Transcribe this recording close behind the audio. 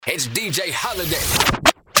It's DJ Holiday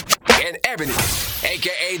and Ebony,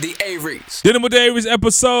 a.k.a. the Averys. Dinner with the Averys,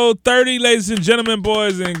 episode 30, ladies and gentlemen,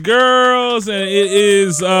 boys and girls. And it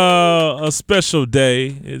is a special day.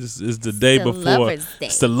 It's the day before.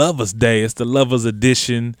 It's the Lovers Day. It's the Lovers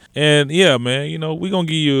Edition. And, yeah, man, you know, we're going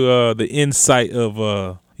to give you the insight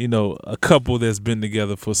of, you know, a couple that's been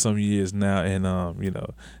together for some years now. And, you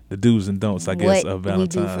know, the do's and don'ts, I guess, of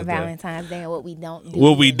Valentine's Day. What we do for Valentine's Day and what we don't do.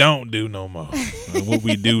 What we don't do no more. What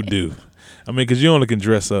we do. I mean, because you only can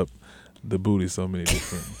dress up the booty so many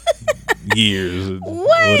different years or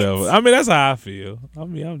whatever. I mean, that's how I feel. I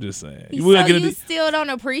mean, I'm just saying. So you still don't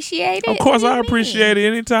appreciate it? Of course I appreciate it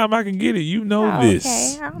anytime I can get it. You know this.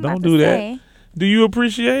 Okay. Don't do that. Do you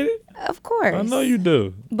appreciate it? Of course. I know you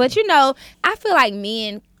do. But, you know, I feel like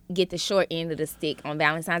men get the short end of the stick on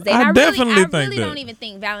Valentine's Day. I really think don't even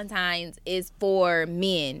think Valentine's is for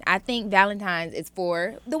men. I think Valentine's is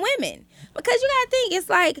for the women. Because you got to think, it's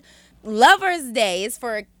like Lover's Day. It's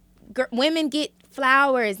for women get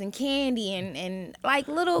flowers and candy and like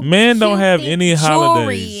little men don't have any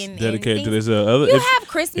holidays dedicated to this. You have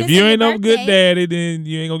Christmas. If you ain't no good daddy, then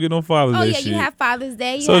you ain't gonna get no Father's Day. Oh yeah, you have Father's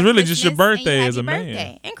Day. So it's really just your birthday as a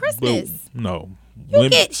man. And Christmas. But, no. You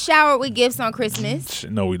get showered with gifts on Christmas.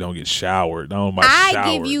 No, we don't get showered.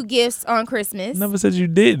 I give you gifts on Christmas. Never said you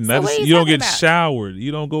didn't. So you don't get showered. You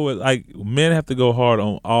don't go with, like, men have to go hard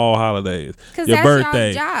on all holidays. Because your that's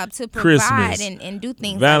birthday, y'all's job to provide Christmas, and do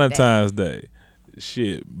things Valentine's like that. Day.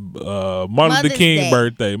 Shit, Martin Luther King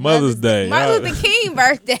birthday, Mother's Day. Martin Luther King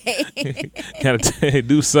birthday. Gotta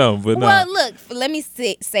do something, but well, look, let me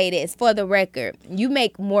say this for the record. You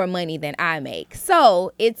make more money than I make,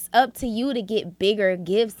 so it's up to you to get bigger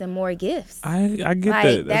gifts and more gifts. I get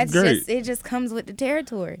that. That's great. It just comes with the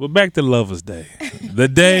territory. Well, back to Lovers Day. The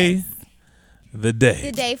day. Yes. The day.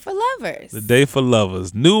 The day for lovers. The day for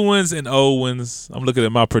lovers. New ones and old ones. I'm looking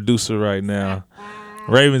at my producer right now.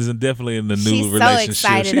 Raven's definitely in the new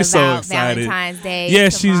relationship. She's so excited. Valentine's Day. Yeah,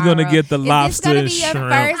 she's gonna get the lobster and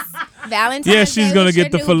shrimp. First Valentine's yeah, she's Day gonna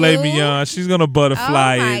get the filet mignon. She's gonna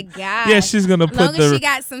butterfly it. Oh my god. Yeah, she's gonna put she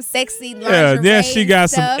got some sexy lingerie. Yeah, she got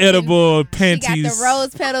some edible panties. She got the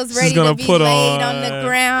rose petals ready to be laid on the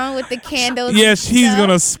ground with the candles. Yeah, she's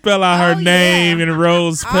gonna spell out her name in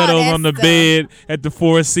rose petals on the bed at the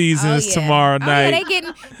Four Seasons tomorrow night.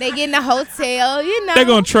 Yeah, they getting a hotel. You know, they're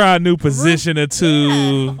gonna try a new position or two.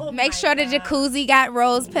 Yeah. Make sure the jacuzzi got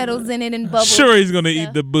rose petals in it and bubbles. Sure, he's gonna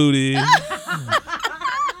eat the booty.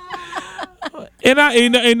 And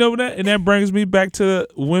that brings me back to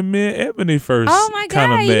when me and Ebony first. Oh my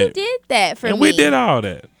God, you did that for me. And we did all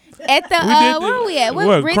that. At the where were we at?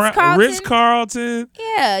 What Ritz-Carlton? Ritz-Carlton.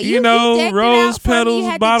 Yeah, you know, rose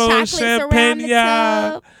petals, bottle of champagne.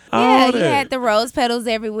 Yeah, you had the rose petals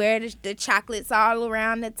everywhere, the chocolates all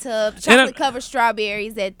around the tub, chocolate covered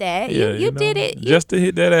strawberries at that. Yeah, you did it. Just to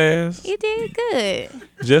hit that ass. You did good.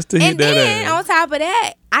 Just to hit that ass. And then on top of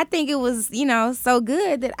that, I think it was, so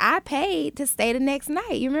good that I paid to stay the next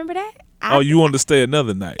night. You remember that? You wanted to stay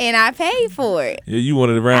another night. And I paid for it. Yeah, you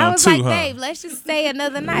wanted around 2, I was like, babe, let's just stay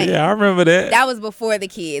another night. Yeah, I remember that. That was before the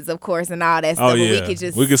kids, of course, and all that stuff. Oh, yeah.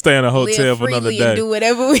 We could stay in a hotel for another day. And do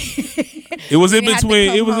whatever we It was in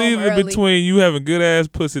between. It was either between you having good ass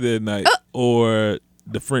pussy that night or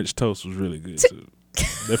the French toast was really good too.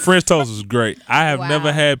 The French toast was great. I have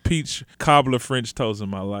never had peach cobbler French toast in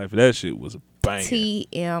my life. That shit was a bang.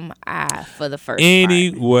 TMI for the first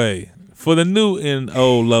Anyway. Part. For the new and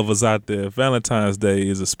old lovers out there, Valentine's Day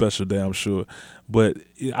is a special day, I'm sure. But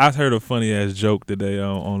I heard a funny ass joke today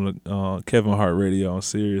on Kevin Hart Radio on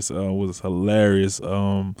Sirius. Was hilarious.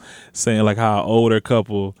 Saying like how an older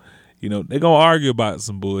couple, they gonna argue about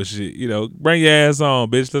some bullshit. Bring your ass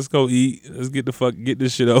on, bitch. Let's go eat. Let's get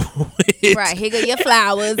this shit over with. Right, here go your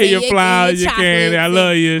flowers. Here your flowers, your candy. I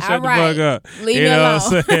love you. Shut the fuck up. Leave me alone.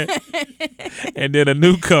 What I'm saying? And then a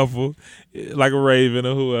new couple, like a Raven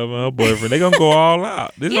or whoever, her boyfriend, they gonna go all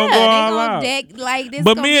out. They gonna go all out.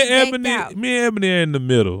 But me and Ebony are in the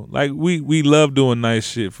middle. Like we love doing nice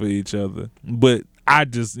shit for each other, but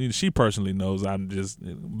she personally knows I'm just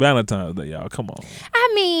Valentine's Day, y'all. Come on.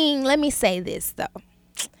 I mean, let me say this though.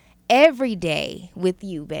 Every day with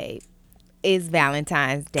you, babe, is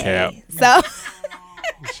Valentine's Day. Cap. So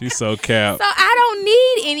she's so cap. So I don't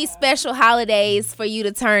need any special holidays for you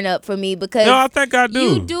to turn up for me because I think I do.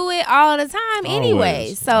 You do it all the time anyway.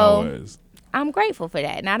 Always. So Always. I'm grateful for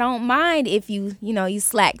that, and I don't mind if you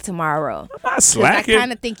slack tomorrow. I'm not slacking. I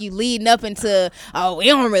kind of think you leading up into, we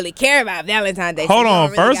don't really care about Valentine's Day. Hold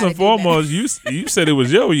on, first and foremost, you said it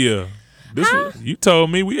was your year. You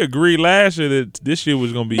told me we agreed last year that this year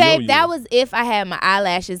was gonna be your year. That was if I had my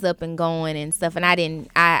eyelashes up and going and stuff, and I didn't.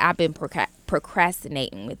 I've been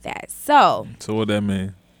procrastinating with that. So what that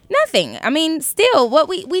mean? nothing. I mean, still, what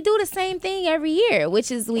we do the same thing every year,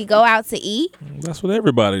 which is we go out to eat. That's what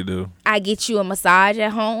everybody do. I get you a massage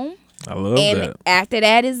at home. I love and that. after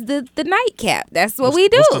that is the nightcap. That's what we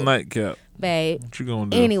do. What's the nightcap? Babe. What you gonna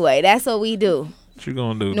do? Anyway, that's what we do. What you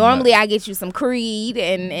gonna do? Normally, I get you some Creed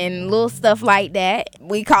and little stuff like that.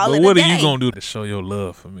 We call but it what a are day. you gonna do to show your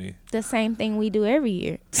love for me? The same thing we do every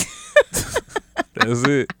year. That's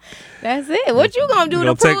it. That's it. What you gonna do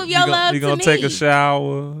to prove your love to me? You gonna take a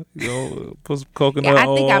shower? You gonna put some coconut I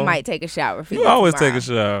think I oil? might take a shower for you. You always tomorrow. take a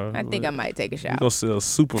shower. I think I might take a shower. You gonna smell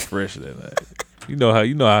super fresh that night. You know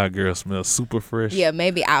how a girl smells super fresh. Yeah,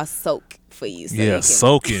 maybe I'll soak for you. So Yeah,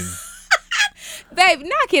 soaking. Babe,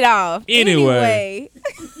 knock it off. Anyway.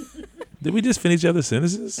 Did we just finish other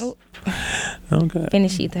sentences? Oh. Okay.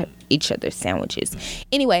 Finish each other's sandwiches.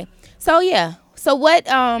 Anyway, so yeah. So what?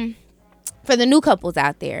 For the new couples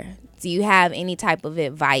out there, do you have any type of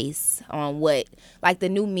advice on what, like the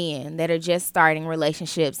new men that are just starting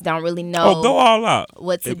relationships, don't really know? Oh, go all out.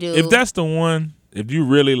 What to do? If that's the one, if you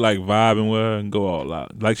really like vibing with her, and go all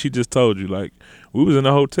out. Like she just told you, like we was in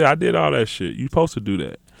a hotel. I did all that shit. You supposed to do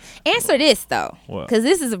that. Answer this though, because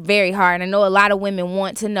this is very hard. I know a lot of women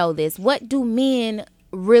want to know this. What do men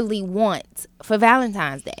really want for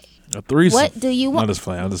Valentine's Day? A threesome. What do you want? I'm just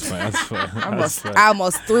playing. I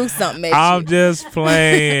almost threw something at you. I'm just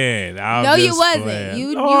playing. No, you wasn't. Playing.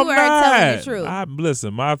 You I'm were not. telling the truth.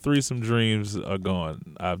 Listen, my threesome dreams are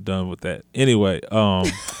gone. I'm done with that. Anyway,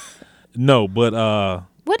 no, but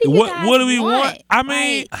what do you guys what do we want? I like,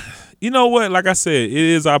 mean, you know what? Like I said, it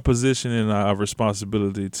is our position and our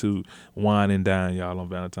responsibility to wine and dine y'all on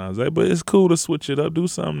Valentine's Day. But it's cool to switch it up, do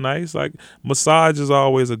something nice. Like massage is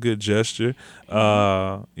always a good gesture.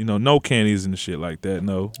 No candies and shit like that.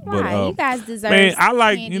 No, why? But You guys deserve. man, I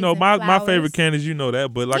like candies my and favorite flowers. candies. You know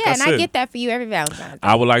that, but like yeah, I and said, I get that for you every Valentine's Day.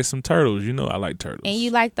 I would like some turtles. You know, I like turtles. And you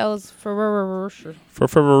like those Ferrero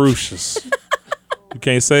Ferrerocious. You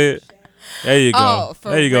can't say it. There you go. Oh,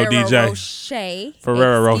 there you go, DJ. Rocher.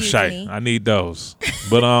 Ferrero Excuse Rocher. me. I need those.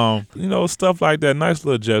 But stuff like that, nice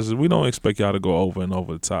little gestures. We don't expect y'all to go over and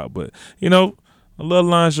over the top, but a little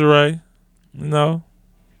lingerie, A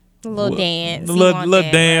little dance. a You little want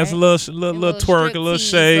that, dance, right? a little twerk, a little striptease,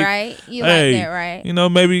 shake. Right? You Hey, like that,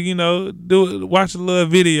 right? Maybe watch a little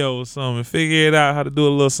video or something, figure it out how to do a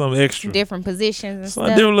little something extra. Different positions and So a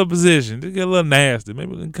stuff. different little position. Just get a little nasty.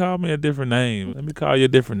 Maybe you can call me a different name. Let me call you a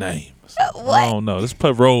different name. What? I don't know. Let's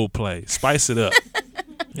play role play. Spice it up.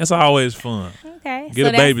 That's always fun. Okay.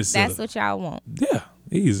 Get a babysitter. That's what y'all want. Yeah,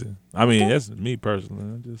 easy. I mean, that's me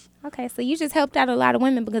personally. Okay, so you just helped out a lot of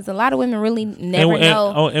women because a lot of women really never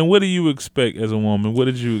know. And what do you expect as a woman? What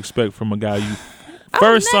did you expect from a guy you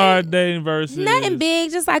first started dating versus Nothing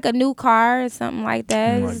big, just like a new car or something like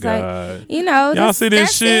that. Oh my It's God. like, Y'all see this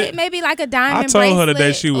that's shit? it. Maybe like a diamond I told her today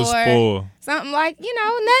bracelet she was or spoiled. something like,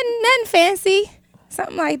 nothing fancy.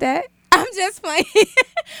 Something like that. I'm just playing.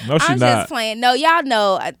 No, she I'm not. just playing. No, y'all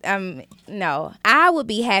know. No, I would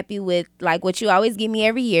be happy with like what you always give me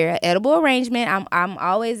every year, edible arrangement. I'm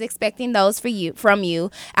always expecting those from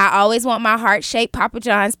you. I always want my heart shaped Papa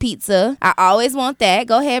John's pizza. I always want that.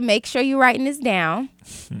 Go ahead, make sure you're writing this down.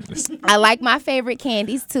 I like my favorite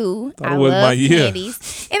candies too. I love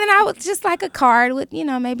candies. And then I would just like a card with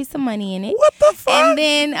maybe some money in it. What the fuck? And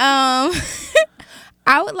then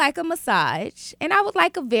I would like a massage, and I would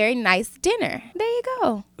like a very nice dinner. There you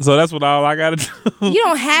go. So that's what all I gotta do. You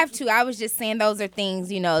don't have to. I was just saying those are things,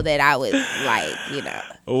 that I would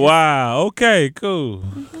like, Wow. Okay. Cool.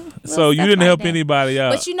 So you didn't help anybody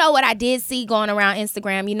out. But you know what I did see going around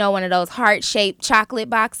Instagram? One of those heart-shaped chocolate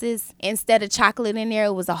boxes. Instead of chocolate in there,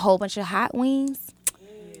 it was a whole bunch of hot wings.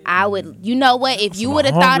 I would, if you would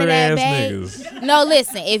have thought of that, babe. No,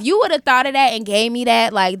 listen, if you would have thought of that and gave me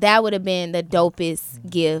that, like that would have been the dopest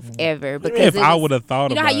gift ever. Because I would have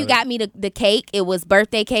thought about it. You know how you got me the cake? It was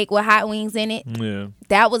birthday cake with hot wings in it. Yeah.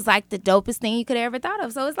 That was like the dopest thing you could have ever thought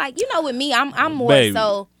of. So it's like, with me, I'm more Baby,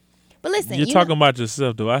 so. But listen, you're talking about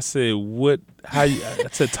yourself though. I said what? How you? I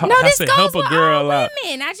said talk. No, I this said goes help with a girl all out.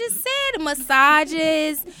 women. I just said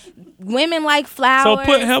massages. Women like flowers.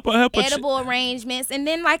 So help a edible arrangements, and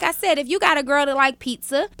then like I said, if you got a girl that like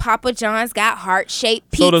pizza, Papa John's got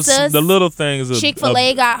heart-shaped pizzas. So the little things.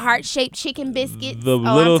 Chick-fil-A got heart-shaped chicken biscuits. I'm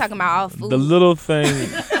talking about all food. The little thing.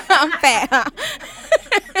 I'm fat. Huh?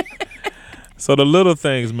 So the little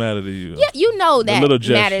things matter to you. Yeah, you know that little matters.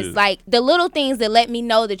 gestures. Like the little things that let me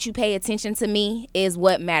know that you pay attention to me is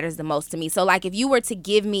what matters the most to me. So like if you were to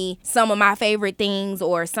give me some of my favorite things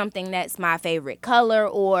or something that's my favorite color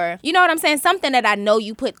or you know what I'm saying, something that I know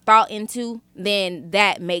you put thought into, then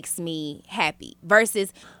that makes me happy.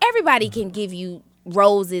 Versus everybody can give you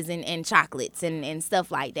roses and chocolates and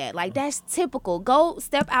stuff like that. Like that's typical. Go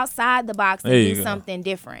step outside the box and do something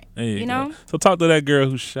different. You know? So talk to that girl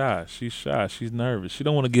who's shy. She's shy. She's nervous. She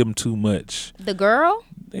don't want to give them too much. The girl?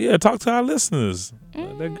 Yeah, talk to our listeners.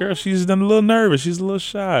 That girl, she's a little nervous. She's a little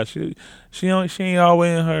shy. She ain't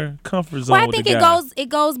always in her comfort zone. Well, I with think the guy. it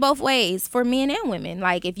goes both ways for men and women.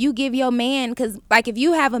 Like if you give your man, because like if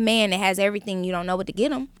you have a man that has everything, you don't know what to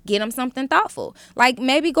get him something thoughtful. Like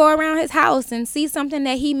maybe go around his house and see something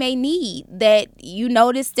that he may need that you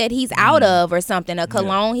notice that he's out of or something, a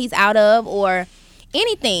cologne he's out of or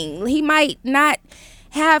anything. He might not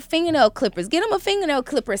have fingernail clippers. Get him a fingernail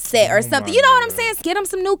clipper set or something. You know what I'm saying? Get him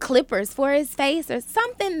some new clippers for his face or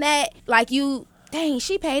something that like you, dang,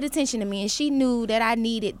 she paid attention to me and she knew that I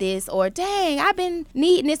needed this, or dang, I've been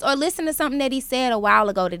needing this, or listen to something that he said a while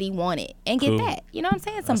ago that he wanted and get that. You know what I'm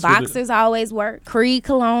saying? Some boxers always work. Creed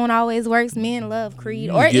cologne always works. Men love Creed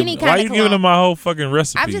or any kind of cologne. Why you giving them my whole fucking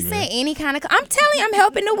recipe? I'm just saying any kind of. I'm telling you, I'm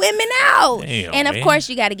helping the women out. Damn, and of course,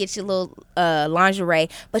 you got to get your little lingerie,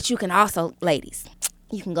 but you can also, ladies,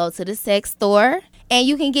 you can go to the sex store. And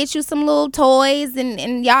you can get you some little toys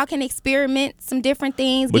and y'all can experiment some different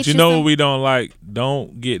things. But you know what we don't like?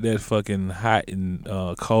 Don't get that fucking hot and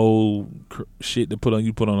cold shit to put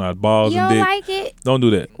on our balls and dick. You don't like it? Don't do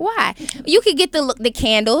that. Why? You could get the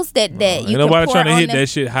candles that you can pour. Ain't nobody trying to hit them. that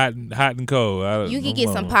shit hot and cold. You could get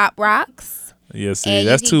some Pop Rocks. Yeah, see,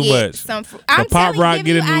 that's too much. I'm the Pop Rock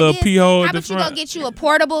get in the little pee hole at the front. How about you go get you a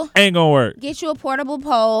portable? Ain't gonna work. Get you a portable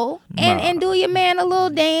pole and do your man a little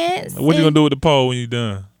dance. What you gonna do with the pole when you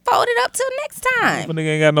done? Fold it up till next time. But nigga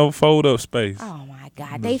ain't got no fold up space. Oh my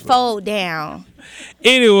God, they fold down.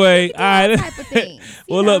 Anyway, all right. Type of things,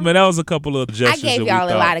 well, look, man, that was a couple of gestures. I gave y'all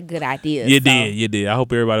a lot of good ideas. You did. I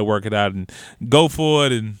hope everybody work it out and go for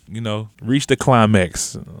it and, reach the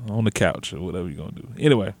climax on the couch or whatever you're going to do.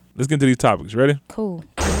 Anyway, let's get into these topics. Ready? Cool.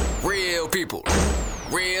 Real people,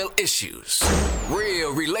 real issues,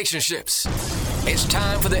 real relationships. It's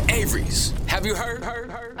time for the Averys. Have you heard?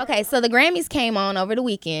 Okay, so the Grammys came on over the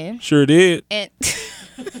weekend. Sure did. And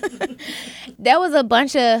there was a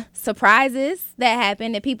bunch of surprises that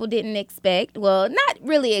happened that people didn't expect. Well, not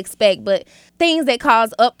really expect, but things that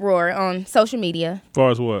caused uproar on social media. As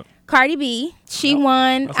far as what? Cardi B, she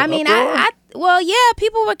won. I mean, well, yeah,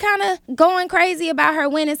 people were kind of going crazy about her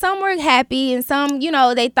winning. Some were happy and some,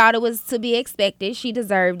 they thought it was to be expected. She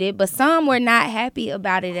deserved it. But some were not happy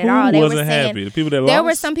about it at all. They wasn't were saying, happy? The people that lost? There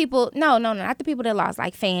were some people, no, not the people that lost,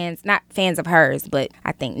 like fans, not fans of hers, but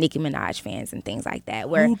I think Nicki Minaj fans and things like that.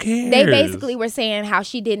 Where who cares? They basically were saying how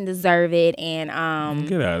she didn't deserve it. And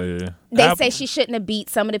get out of here. They say she shouldn't have beat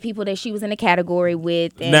some of the people that she was in the category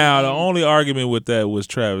with. Now, the only argument with that was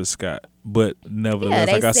Travis Scott. But nevertheless,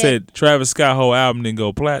 yeah, like I said, Travis Scott whole album didn't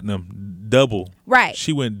go platinum. Double. Right.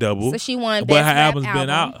 She went double. So she won But Best her Rap album's album. been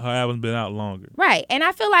out. Her album's been out longer. Right. And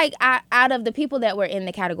I feel like out of the people that were in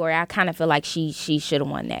the category, I kind of feel like she should have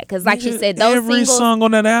won that. Because like she said, those every singles. song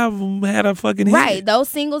on that album had a fucking hit. Right. Those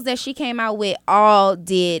singles that she came out with all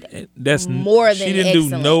did more than She didn't excellent.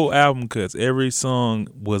 do no album cuts. Every song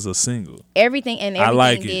was a single. Everything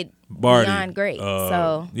did Barty, beyond great.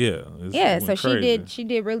 So yeah. So crazy. she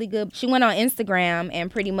did really good. She went on Instagram and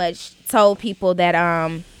pretty much told people that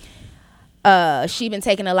she been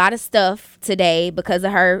taking a lot of stuff today because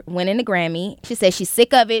of her winning the Grammy. She said she's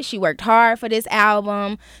sick of it. She worked hard for this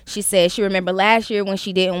album. She said she remember last year when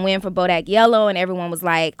she didn't win for Bodak Yellow and everyone was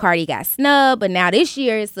like, Cardi got snubbed, but now this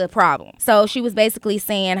year it's a problem. So she was basically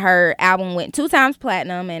saying her album went 2 times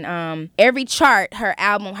platinum and every chart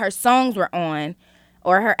her songs were on,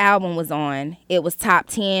 or her album was on, it was top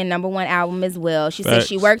 10, #1 album as well. She said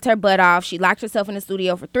she worked her butt off. She locked herself in the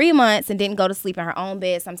studio for 3 months and didn't go to sleep in her own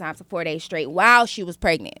bed, sometimes for 4 days straight, while she was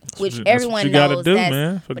pregnant. Which everyone knows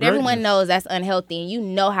everyone knows that's unhealthy, and you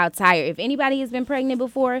know how tired. If anybody has been pregnant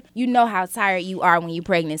before, you know how tired you are when you're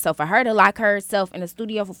pregnant. So for her to lock herself in the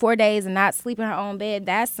studio for 4 days and not sleep in her own bed,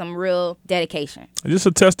 that's some real dedication. Just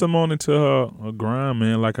a testimony to her grind,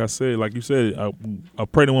 man. Like I said, like you said, a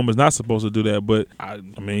pregnant woman's not supposed to do that, but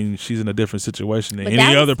I mean, she's in a different situation than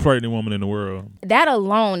any other pregnant woman in the world. That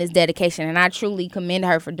alone is dedication, and I truly commend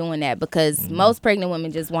her for doing that because most pregnant women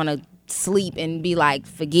just want to sleep and be like,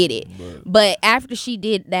 forget it. But after she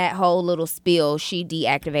did that whole little spill, she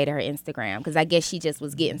deactivated her Instagram because I guess she just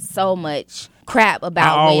was getting so much crap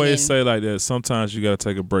about I always winning. say like that. Sometimes you gotta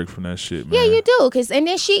take a break from that shit, man. Yeah, you do. And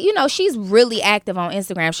then she, she's really active on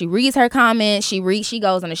Instagram. She reads her comments. She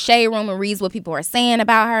goes in the shade room and reads what people are saying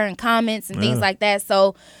about her and comments and things like that.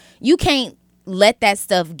 So you can't let that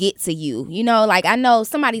stuff get to you. Like I know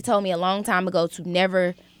somebody told me a long time ago to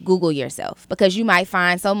never Google yourself because you might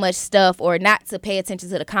find so much stuff, or not to pay attention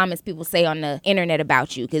to the comments people say on the internet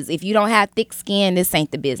about you, because if you don't have thick skin, this ain't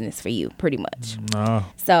the business for you, pretty much. Nah.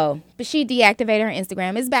 So, but she deactivated her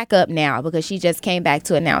Instagram. It's back up now because she just came back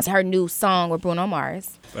to announce her new song with Bruno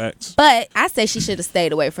Mars. Facts. But I say she should have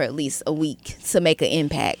stayed away for at least a week to make an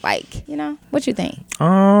impact. Like, what you think?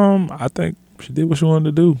 I think she did what she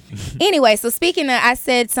wanted to do. Anyway, so speaking of, I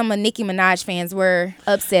said some of Nicki Minaj fans were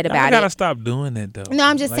upset about it. I gotta stop doing that though. No,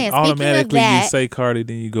 I'm just saying. Speaking of automatically that, you say Cardi,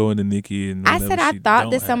 then you go into Nicki, and I said I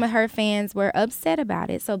thought that some of her fans were upset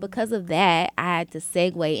about it. So because of that, I had to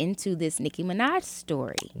segue into this Nicki Minaj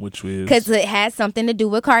story, which is because it has something to do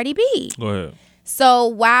with Cardi B. Go ahead. So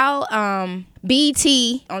while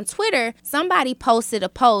BT on Twitter, somebody posted a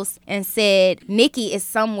post and said Nicki is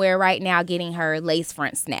somewhere right now getting her lace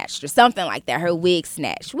front snatched or something like that, her wig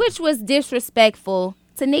snatched, which was disrespectful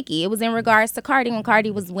to Nicki. It was in regards to Cardi when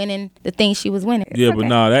Cardi was winning the thing she was winning. Yeah, but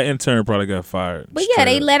no, that intern probably got fired. But yeah,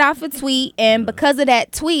 they let off a tweet, and because of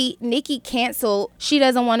that tweet, Nicki canceled. She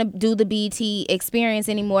doesn't want to do the BT experience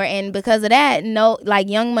anymore, and because of that, no, like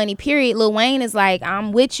Young Money, period. Lil Wayne is like,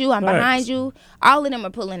 I'm with you, I'm behind you. All of them are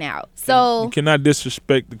pulling out. So you cannot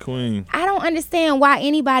disrespect the queen. I don't understand why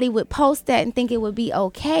anybody would post that and think it would be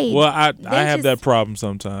okay. Well, I have that problem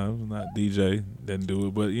sometimes. Not DJ didn't do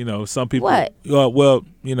it, but some people. What? Well,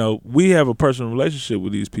 we have a personal relationship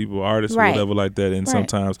with these people, artists or whatever like that, and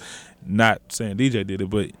sometimes, not saying DJ did it,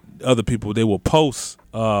 but other people, they will post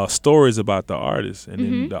stories about the artist, and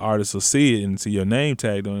then the artist will see it and see your name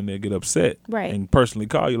tagged on it, and they get upset, and personally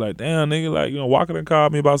call you like, damn nigga, like Walker done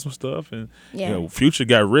called me about some stuff, and Future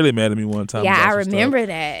got really mad at me one time. Yeah, about I remember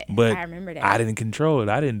that. But I remember that. I didn't control it.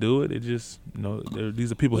 I didn't do it. It just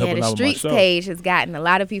these are people helping out with my the show. streets page has gotten a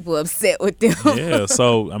lot of people upset with them. Yeah,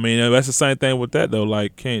 so I mean that's the same thing with that though.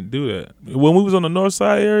 Like, can't do that. When we was on the north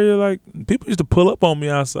side area, like people used to pull up on me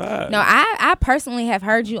outside. No, I personally have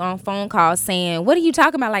heard you on phone calls saying, "What are you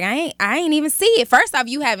talking about?" Like I ain't even see it. First off,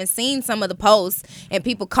 you haven't seen some of the posts, and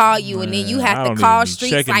people call you, and then you have to call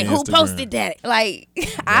streets like, "Who posted that?" Like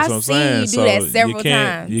I've seen you do that several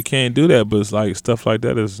times. You can't do that, but it's like stuff like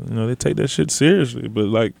that is they take that shit seriously. But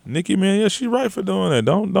like Nicki, man, yeah, she's right for doing that.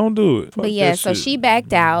 Don't do it. Fuck but yeah, so shit. She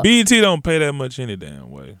backed out. BET don't pay that much any damn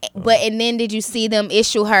way. And then did you see them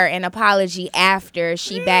issue her an apology after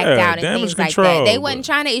she backed out and things control, like that? They wasn't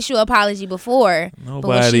trying to issue an apology before, but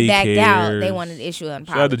when she backed out, they wanted to issue an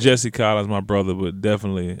apology. Shout out to Jesse Collins, my brother, but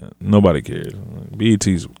definitely nobody cares.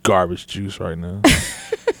 BET's garbage juice right now.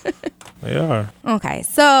 They are. Okay,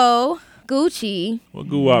 so Gucci. What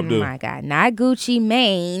Guwop do? Oh my God, not Gucci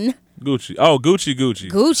Mane. Gucci. Oh, Gucci.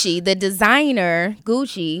 Gucci, the designer,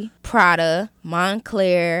 Gucci, Prada,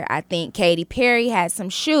 Moncler, I think Katy Perry had some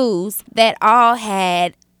shoes that all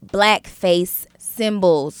had blackface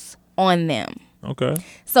symbols on them. Okay.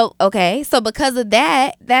 So because of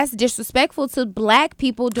that, that's disrespectful to black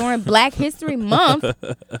people during Black History Month.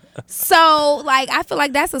 So, I feel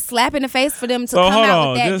like that's a slap in the face for them to come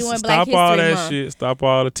out with that during Black History Month. Stop all that shit. Stop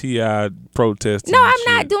all the T.I. protesting. No,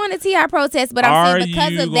 I'm not doing the T.I. protest, but I'm saying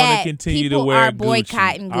because of that, people are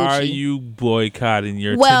boycotting Gucci. Are you boycotting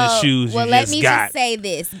your tennis shoes you just got? Well, let me just say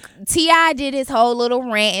this. T.I. did his whole little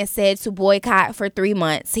rant and said to boycott for 3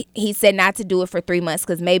 months. He said not to do it for 3 months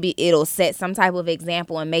because maybe it'll set some type of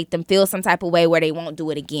example and make them feel some type of way where they won't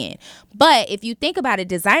do it again. But if you think about it,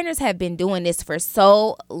 designers have been doing this for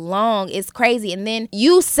so long. It's crazy. And then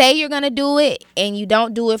you say you're going to do it and you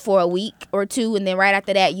don't do it for a week or two. And then right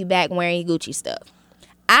after that, you back wearing Gucci stuff.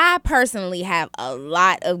 I personally have a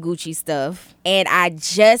lot of Gucci stuff, and I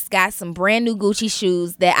just got some brand new Gucci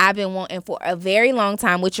shoes that I've been wanting for a very long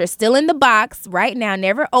time, which are still in the box right now,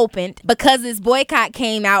 never opened, because this boycott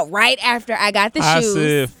came out right after I got the shoes. I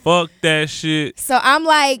said, fuck that shit. So I'm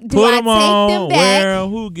like, do Put I them take on, them back? wear 'em,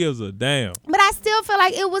 who gives a damn? But I still feel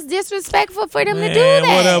like it was disrespectful for them to do Man,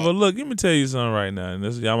 that. whatever. Look, let me tell you something right now,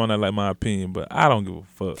 and y'all might not like my opinion, but I don't give a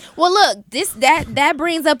fuck. Well, look, that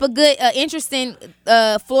brings up a good, interesting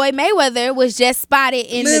Floyd Mayweather was just spotted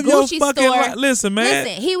in Live the your Gucci fucking store. Listen, man.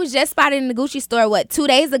 Listen, he was just spotted in the Gucci store, 2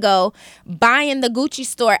 days ago, buying the Gucci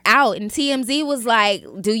store out. And TMZ was like,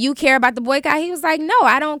 do you care about the boycott? He was like, no,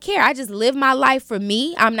 I don't care. I just live my life for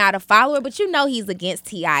me. I'm not a follower, but you know he's against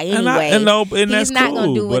T.I. anyway. And he's that's not cool.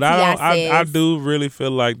 going to do what But T.I. says. I do really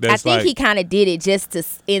feel like that's I think like, he kind of did it just to,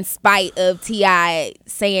 in spite of T.I.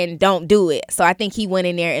 saying don't do it. So I think he went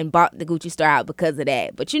in there and bought the Gucci store out because of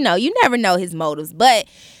that. But you never know his motives. But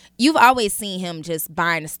you've always seen him just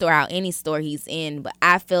buying the store out, any store he's in. But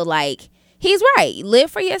I feel like he's right.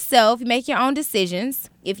 Live for yourself. You make your own decisions.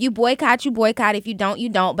 If you boycott, you boycott. If you don't, you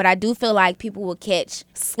don't. But I do feel like people will catch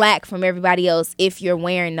slack from everybody else if you're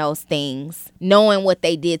wearing those things, knowing what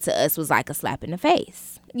they did to us was like a slap in the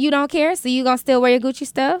face. You don't care, so you gonna still wear your Gucci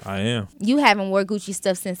stuff? I am. You haven't wore Gucci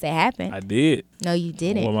stuff since it happened. I did. No, you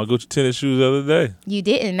didn't. I wore my Gucci tennis shoes the other day. You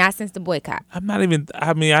didn't, not since the boycott. I'm not even, I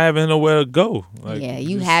haven't nowhere to go. Like, Yeah,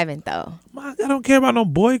 you haven't, though. I don't care about no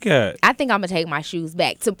boycott. I think I'm going to take my shoes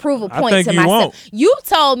back to prove a I point think to you myself. won't. You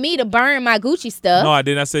told me to burn my Gucci stuff. No, I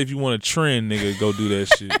didn't. I said if you want to trend, nigga, go do that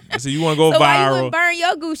shit. I said you want to go so viral. why you wouldn't burn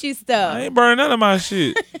your Gucci stuff? I ain't burning none of my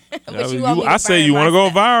shit. But you want me to I say burn you want to go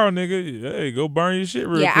my viral, nigga. Hey, go burn your shit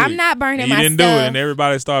real Yeah, quick. I'm not burning and my you didn't do stuff. it, and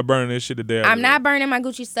everybody started burning this shit the day. I'm not burning my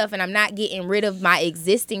Gucci stuff, and I'm not getting rid of my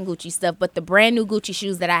existing Gucci stuff. But the brand new Gucci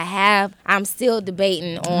shoes that I have, I'm still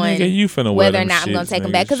debating on Nigga, you finna wear whether or them not I'm going shits, to take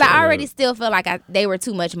them nigga. back. Because Shut I already up. still feel like they were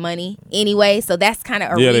too much money anyway. So that's kind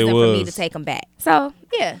of a Yeah, they reason for me to was. take them back. So,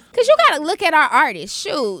 yeah. Because you got to look at our artists.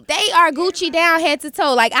 Shoot, they are Gucci down head to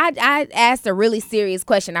toe. Like, I asked a really serious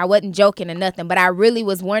question. I wasn't joking or nothing, but I really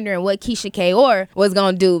was wondering what Keisha Kaur was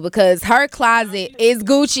going to do because her closet is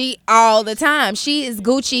Gucci all the time. She is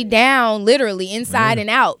Gucci down literally inside and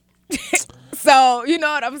out. So, you know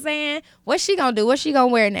what I'm saying? What's she gonna do? What's she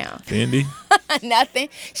gonna wear now? Fendi. Nothing.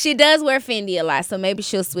 She does wear Fendi a lot, so maybe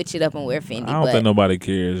she'll switch it up and wear Fendi. I don't think nobody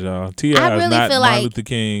cares, y'all. T.I. I is really not feel Martin like Luther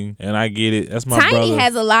King, and I get it. That's my Tiny brother.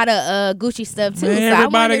 has a lot of Gucci stuff too. Man, so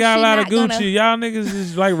everybody I got a lot of Gucci. Gucci. Y'all niggas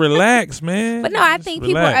is like relax, man. But no, I Just think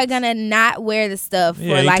relax. people are gonna not wear the stuff for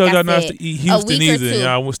Yeah, like told I y'all not said, to eat a Houston week or either. two.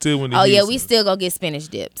 Y'all still went to Oh yeah, Houston. we still gonna get spinach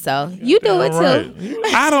dip. So you do it too.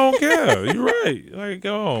 I don't care. You're right. Like,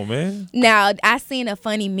 go on, man. Now, I seen a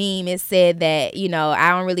funny meme. It said that, I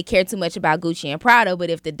don't really care too much about Gucci and Prada, but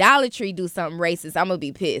if the Dollar Tree do something racist, I'm going to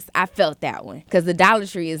be pissed. I felt that one because the Dollar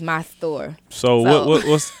Tree is my store. So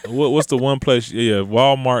what's the one place? Yeah,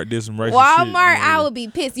 Walmart did some racist shit. Walmart, I would be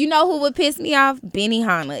pissed. You know who would piss me off?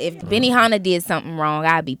 Benihana. If Benihana did something wrong,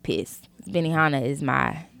 I'd be pissed. Benihana is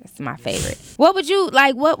my favorite. What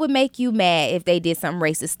would make you mad if they did something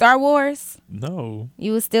racist? Star Wars? No.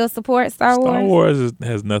 You would still support Star Wars? Star Wars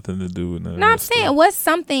has nothing to do with that. No, I'm saying, what's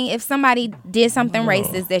something, if somebody did something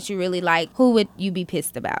racist that you really like, who would you be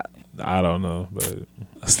pissed about? I don't know, but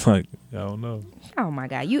it's like, I don't know. Oh my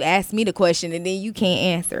God, you asked me the question and then you can't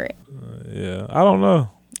answer it. Yeah, I don't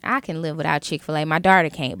know. I can live without Chick-fil-A. My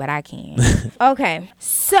daughter can't, but I can. Okay,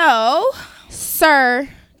 so, Sir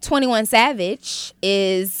 21 Savage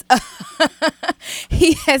is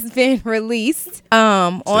he has been released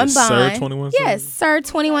on bond. Sir 21 Yes, Sir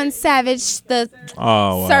 21 Savage, the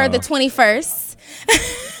Oh, wow. Sir the 21st.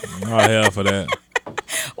 Oh, hell for that.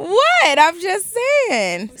 What? I'm just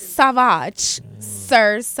saying. Savage.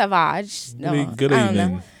 Sir Savage. No, Good I don't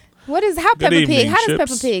evening. know. What is how Good Peppa Pig? evening, How does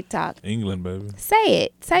Chips. Peppa Pig talk? England, baby. Say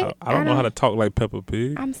it. Say it. I don't know how to talk like Peppa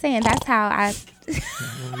Pig. I'm saying that's how I.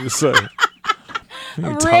 You say. You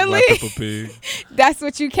talk like Really? Peppa Pig. That's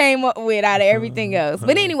what you came up with out of everything else.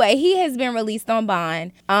 But anyway, he has been released on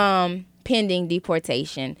bond, pending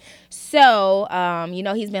deportation. So,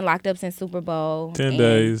 he's been locked up since Super Bowl. 10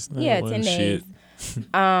 days. Yeah, That 10 wasn't days. shit.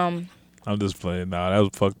 I'm just playing. Nah, that was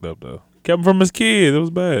fucked up though. Kept him from his kids. It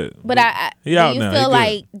was bad. But he out now.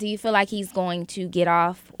 do you feel like he's going to get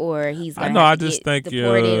off or he's going I to know. I have to just get think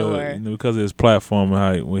deported or because of his platform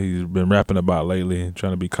and what he's been rapping about lately, and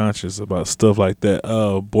trying to be conscious about stuff like that.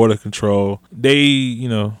 Border control. They,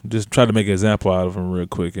 just try to make an example out of him real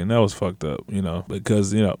quick, and that was fucked up.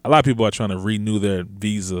 Because a lot of people are trying to renew their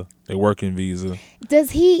visa, their working visa.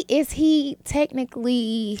 is he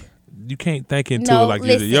technically? You can't think into No, it like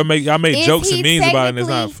listen. y'all make jokes and memes about it, and it's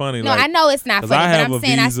not technically- funny. No, like, I know it's not 'cause funny, I but have I'm a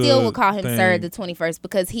saying I still visa would call him thing. Sir the 21st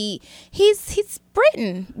because he's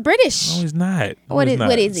British. No, he's not. No, What he's is- not.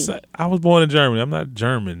 what is he? So, I was born in Germany. I'm not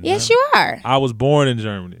German. Yes, man. you are. I was born in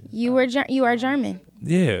Germany. You are German.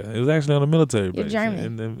 Yeah, it was actually on a military You're base.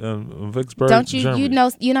 German. In Vicksburg, Don't you?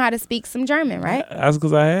 Germany. You know how to speak some German, right? That's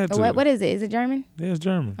because I had to. What is it? Is it German? Yeah, it's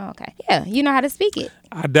German. Oh, okay. Yeah, you know how to speak it.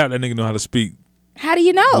 I doubt that nigga know how to speak How do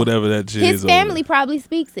you know? Whatever that shit is. His family probably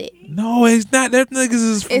speaks it. No, it's not. That niggas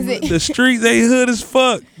is from it? the streets. They hood as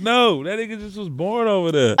fuck. No, that nigga just was born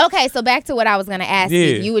over there. Okay, so back to what I was gonna ask you.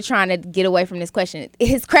 You were trying to get away from this question.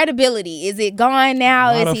 His credibility, is it gone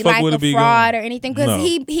now? Why is the he fuck like would a it be fraud gone? or anything? Because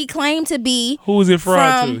No. he claimed to be Who was it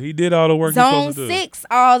fraud from to? He did all the work. Zone he's supposed to do. 6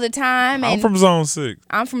 all the time. I'm And from Zone 6.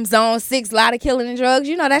 I'm from Zone 6. A lot of killing and drugs.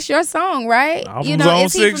 You know that's your song, right? I'm you from know, Zone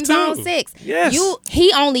is he 6 from too. Zone 6? Yes.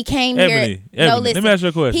 He only came Ebony, here. No, listen. let me ask you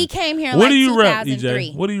a question. He came here in What like do you rep,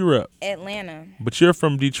 2003. EJ? What do you rep? Atlanta. But you're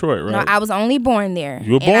from Detroit, right? No, I was only born there.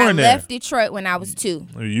 You were born and I there. left Detroit when I was 2.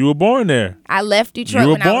 You were born there. I left Detroit You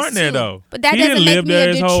were when I was born there, 2. though. But that He doesn't didn't make live me there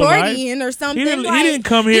a his whole life. Detroitian or something. He didn't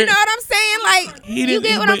come here. You know what I'm saying? Like, He you didn't,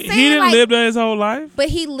 get what but I'm saying? He didn't like, live there his whole life. But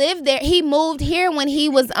he lived there. He moved here when he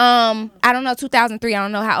was, I don't know, 2003. I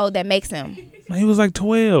don't know how old that makes him. He was like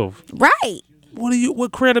 12. Right.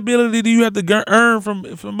 What credibility do you have to earn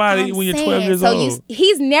from somebody when you're 12 years old?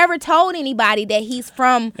 He's never told anybody that he's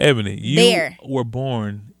from Ebony, you there. were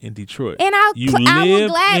born in Detroit. And I will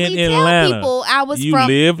gladly tell people I was you from.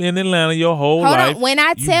 You lived in Atlanta your whole life. Hold on. When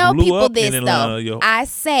I You tell blew people up this, in though, Atlanta, I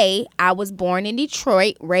say I was born in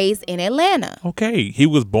Detroit, raised in Atlanta. Okay. He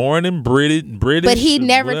was born in British. But he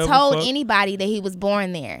never whatever told fuck. anybody that he was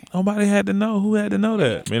born there. Nobody had to know. Who had to know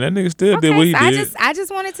that? Man, that nigga still did what he did. I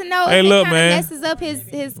just wanted to know Hey, if look, it kind man. of messes up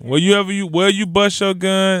his. Where you bust your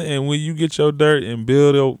gun and where you get your dirt and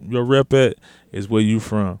build your rep at is where you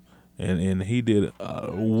from. And he did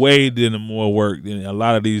way more work than a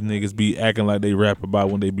lot of these niggas be acting like they rap about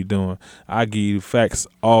when they be doing. I give you facts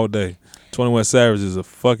all day. 21 Savage is a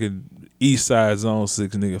fucking East Side Zone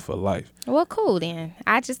 6 nigga for life. Well, cool then.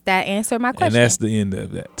 That answered my question. And that's the end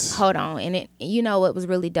of that. Hold on. And you know what was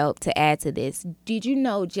really dope to add to this? Did you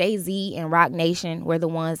know Jay-Z and Rock Nation were the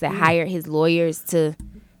ones that hired his lawyers to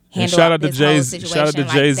handle shout out to this whole Jay-Z. situation? Shout out to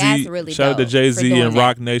Like, Jay-Z. that's really Shout out to dope Jay-Z for doing and that.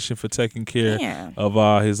 Rock Nation for taking care Yeah.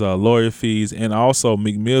 of his lawyer fees and also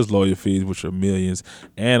Meek Mill's lawyer fees, which are millions.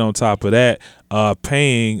 And on top of that,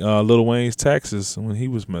 paying Lil Wayne's taxes when he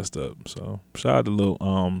was messed up. So shout out to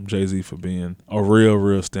Lil Jay-Z for being a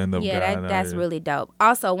real stand-up guy. Yeah, that's really dope.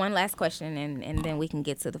 Also, one last question, and then we can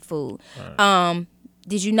get to the food. Right.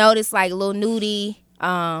 Did you notice like Lil Nudie,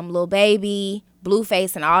 Lil Baby,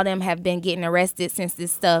 Blueface, and all them have been getting arrested since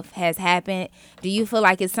this stuff has happened? Do you feel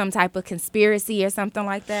like it's some type of conspiracy or something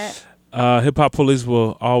like that? Hip Hop Police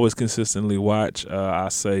will always consistently watch. I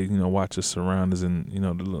say, watch your surroundings and, the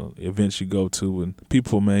little events you go to. And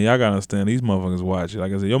people, man, y'all got to understand, these motherfuckers watch you.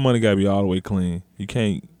 Like I said, your money got to be all the way clean. You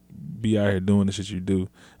can't be out here doing the shit you do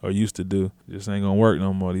or used to do. Just ain't gonna work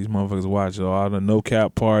no more. These motherfuckers watch all the no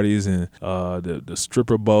cap parties and the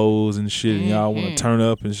stripper bowls and shit, and y'all want to turn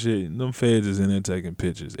up and shit. Them feds is in there taking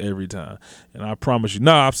pictures every time. And I promise you,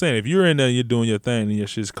 I'm saying if you're in there and you're doing your thing and your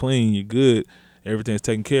shit's clean, you're good, everything's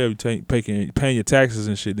taken care of, you paying your taxes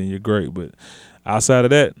and shit, then you're great. But outside of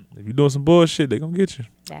that, if you're doing some bullshit, they gonna get you.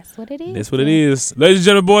 That's what it is. That's what it is. Ladies and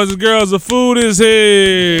gentlemen, boys and girls, the food is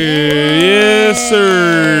here. Yes,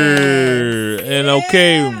 sir. And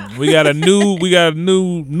okay, we got a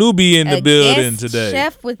newbie in the building today.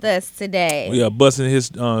 Chef with us today. We are busting his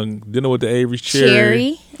dinner with the Avery's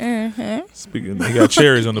cherry. Speaking, he got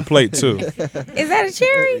cherries on the plate too. Is that a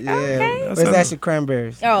cherry? Yeah, Okay. it's actually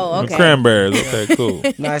cranberries. Oh, okay. Cranberries. Okay, cool.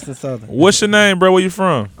 Nice and southern. What's your name, bro? Where you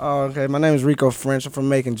from? Oh, okay. My name is Rico French. I'm from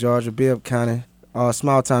Macon, Georgia, Bibb County,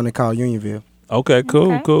 small town they call Unionville. Okay,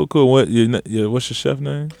 cool. What's your chef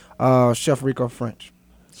name? Chef Rico French.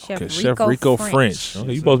 Chef Rico French.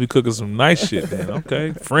 Okay, you supposed to be cooking some nice shit then.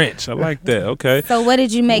 Okay, French. I like that. Okay. So what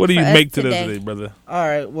did you make? What do you make today, brother? All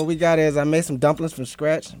right. What we got is I made some dumplings from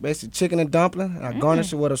scratch. Basically chicken and dumpling. And I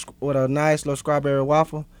garnish it with a nice little strawberry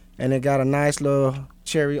waffle, and it got a nice little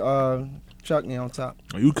cherry chutney on top.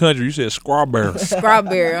 You country? You said strawberry.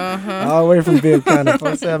 Strawberry. All the way from Bibb County,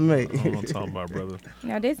 478. I don't know what I'm talking about, brother.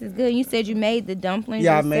 Now this is good. You said you made the dumplings.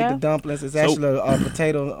 Yeah, yourself? I made the dumplings. It's actually a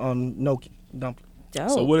potato gnocchi dumpling. Dope.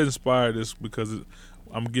 So what inspired this? Because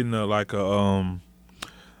I'm getting a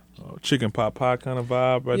chicken pot pie kind of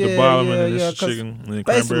vibe at the bottom, and this chicken and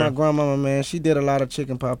basically, cranberry. my grandmama, man, she did a lot of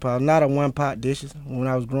chicken pot pie, not a one pot dishes when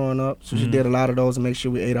I was growing up. So she did a lot of those to make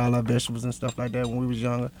sure we ate all our vegetables and stuff like that when we was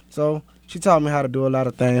younger. So she taught me how to do a lot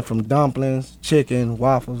of things from dumplings, chicken,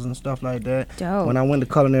 waffles, and stuff like that. Dope. When I went to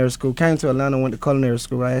culinary school, came to Atlanta, went to culinary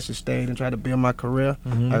school, I actually stayed and tried to build my career.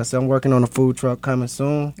 Like I said, I'm working on a food truck coming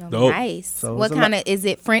soon. Oh, Dope. nice. So what kind of is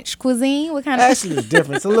it? French cuisine? What kind of? Actually, it's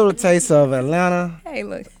different. It's a little taste of Atlanta. Hey,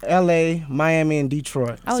 look. L.A., Miami, and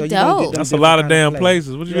Detroit. Oh, so you dope. gonna get them That's a lot of different damn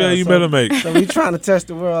places. What you so, better make? So we trying to test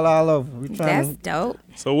the world all over. That's dope.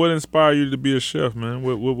 So what inspired you to be a chef, man?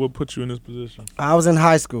 What put you in this position? I was in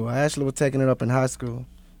high school. I actually was taking it up in high school.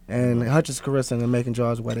 And Hutchins Carissa and making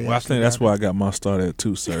jars where they Well, I think that's where I got my start at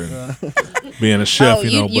too, sir. Being a Oh, chef,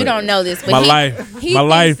 you but don't know this, but my he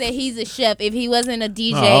life, thinks that he's a chef. If he wasn't a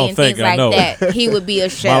DJ don't and think things I like know. that, he would be a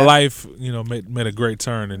chef. my life, made a great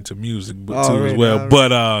turn into music, but too as Already, well. already.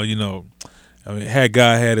 But I mean, had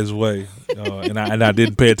God had His way, and I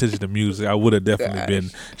didn't pay attention to music, I would have definitely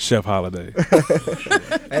been Chef Holiday.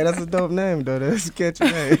 Hey, that's a dope name, though. That's a catchy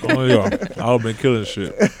name. Oh yeah, I would have been killing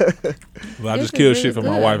shit. But I This just is kill really shit for my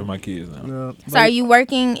good. wife and my kids now. So are you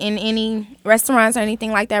working in any restaurants or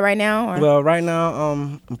anything like that right now? Or? Well, right now,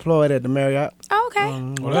 I'm employed at the Marriott. Oh, okay.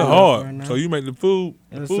 Well, that's Right hard. now. So you make the food,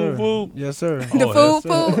 Yes, sir. food. Yes, sir. The Oh,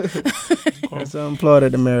 food. Yes, I'm employed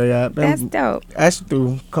at the Marriott. Been That's dope. actually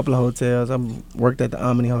through a couple of hotels. I worked at the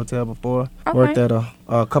Omni Hotel before. Okay. Worked at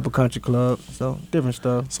a couple country clubs. So different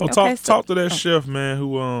stuff. So Okay, talk to that chef, man,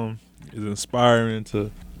 who is inspiring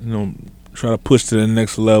to try to push to the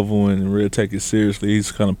next level and really take it seriously.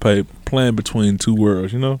 He's kind of playing between two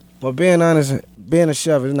worlds, Well, being honest, being a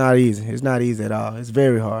chef is not easy. It's not easy at all. It's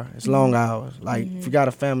very hard. It's long hours. Like if you got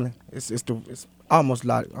a family, it's almost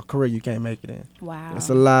like a career you can't make it in. Wow. It's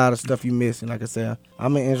a lot of stuff you miss. And like I said,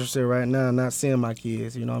 I'm interested right now not seeing my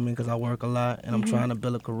kids, you know what I mean? Because I work a lot and I'm trying to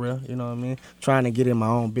build a career, you know what I mean? Trying to get in my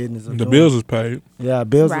own business. of The doing bills it. is paid. Yeah,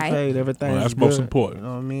 bills Right. are paid, everything. Well, is that's most good, important. You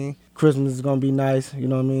know what I mean? Christmas is gonna be nice, you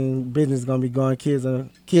know what I mean? Business is gonna be going. Kids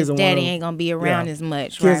Daddy wanna, ain't gonna be around yeah. as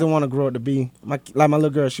much, kids right? don't want to grow up to be my little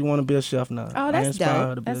girl. She want to be a chef now. Oh, I that's inspire dope.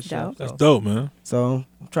 her to be a That's chef, dope. That's so. dope, man. So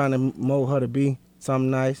I'm trying to mold her to be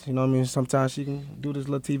something nice. You know what I mean? Sometimes she can do this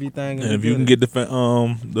little TV thing. And if be you can good. get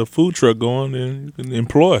the food truck going, then you can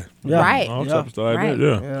employ. Yeah. Right. All Yeah. type of stuff like Right.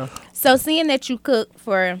 that, yeah. Yeah. So seeing that you cook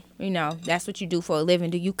for, that's what you do for a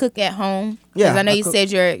living. Do you cook at home? Yeah, Because I know I you cook.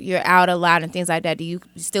 said you're out a lot and things like that. Do you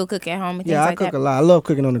still cook at home and things Yeah, I like cook that? a lot. I love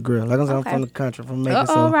cooking on the grill. Like I said, Okay. I'm from the country, from Macon,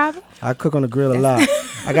 Uh-oh, so Robert. I cook on the grill a lot.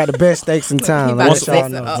 I got the best steaks in town. about Let to y'all fix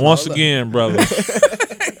it know. up. Once again, brother,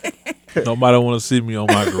 nobody want to see me on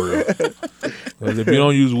my grill. 'Cause if you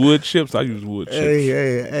don't use wood chips, I use wood chips.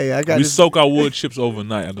 Hey, I got We this. soak our wood chips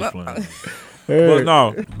overnight at the flame. Hey. But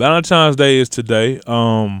no, Valentine's Day is today.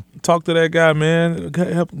 Talk to that guy, man.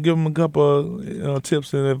 Help give him a couple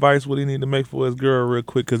tips and advice what he need to make for his girl real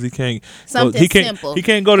quick, because he can't. Something he can't. simple He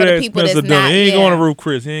can't go to for the that people expensive that's dinner. not- He ain't yeah. going to Ruth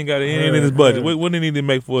Chris. He ain't got. He ain't in his budget. What do he need to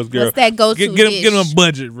make for his girl? What's that go-to Get him dish? a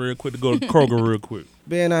budget real quick to go to Kroger real quick.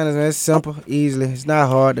 Being honest, man, it's simple, easily. It's not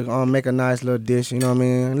hard to make a nice little dish. You know what I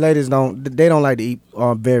mean? Ladies don't like to eat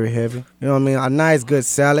very heavy. You know what I mean? A nice good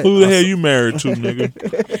salad. Who the hell you married to, nigga?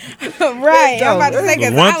 Right. I'm about to say,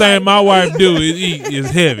 'cause The one I thing like- my wife do is eat is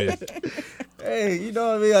heavy. Hey, you know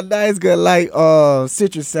what I mean? A nice good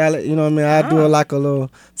citrus salad. You know what I mean? I do like a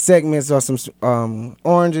little segments or some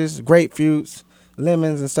oranges, grapefruits,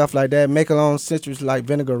 lemons and stuff like that. Make our own citrus like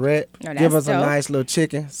vinaigrette. Oh, Give that's us a dope. nice little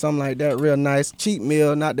chicken, something like that, real nice. Cheap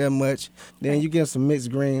meal, not that much. Then you get some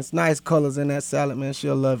mixed greens, nice colors in that salad, man.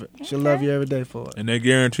 She'll love it. She'll love you every day for it. And they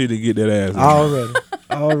guarantee to get that ass.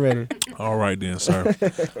 Already. All right then, sir.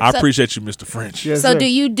 I appreciate you, Mr. French. Yes, So sir. do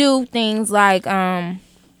you do things like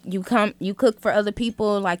you cook for other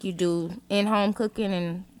people, like you do in-home cooking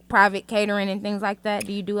and private catering and things like that?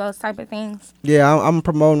 Do you do those type of things? Yeah, I'm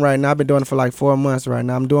promoting right now. I've been doing it for like 4 months right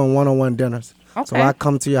now. I'm doing one-on-one dinners. So Okay. I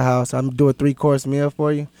come to your house. I'm do a 3-course meal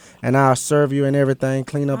for you, and I'll serve you and everything,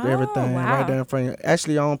 clean up Oh, everything wow. right there in front of you.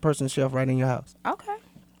 Actually, your own personal chef right in your house. Okay.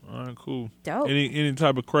 All right, cool. Dope. Any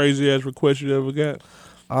type of crazy ass request you ever got?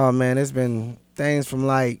 Oh man, it's been things from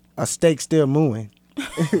like a steak still mooing.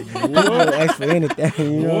 Ask for anything,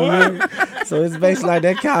 you know what I mean? So it's basically like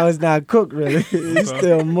that cow is not cooked really. It's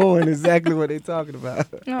still mooing exactly what they talking about.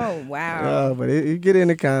 Oh, wow. But you get in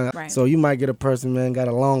the kind of, Right. so you might get a person, man, got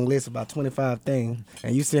a long list about 25 things,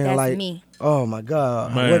 and you sitting here That's like, me. oh my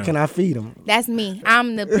God, Man. what can I feed them? That's me.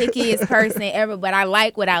 I'm the pickiest person ever, but I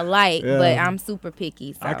like what I like, Yeah. but I'm super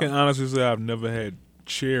picky. So. I can honestly say I've never had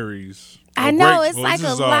cherries. I Or know, grape- it's well, like this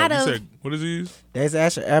a is, lot you of- said, what is these? There's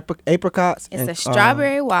actually apricots. It's and, a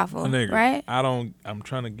strawberry waffle, Nigga, right? I'm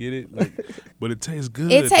trying to get it, but it tastes good.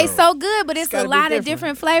 It tastes though. so good, but it's a gotta be lot of different.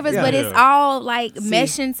 different flavors, Yeah. but it's Yeah. all like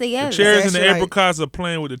meshing together. The cherries and It's the actually like- apricots are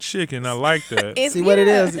playing with the chicken. I like that. It's See what it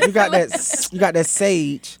good. is? You got that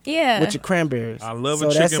sage Yeah. with your cranberries. I love so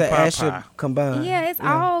a that's chicken an pot actual pie. combined. Yeah, it's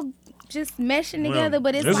all just meshing together,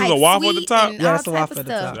 but it's This is like a waffle at the sweet top? and Yeah, all it's a type waffle of at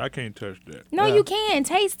the stuff. top. I can't touch that. No, Yeah. you can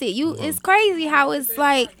taste it. It's crazy how it's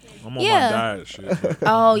like. I'm on Yeah. my diet shit. Bro.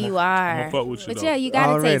 Oh, you are. I'ma fuck with you, But though. yeah, you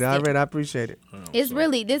gotta taste it. Already, I appreciate it.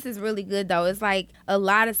 This is really good though. It's like a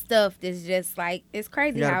lot of stuff that's just like, it's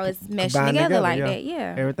crazy You gotta how it's meshing combine together like that.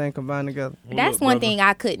 Yeah. Everything combined together. Well, That's look, one brother. thing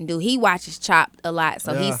I couldn't do. He watches Chopped a lot,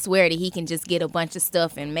 so he Yeah. swear that he can just get a bunch of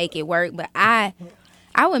stuff and make it work. But I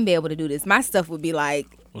wouldn't be able to do this. My stuff would be like,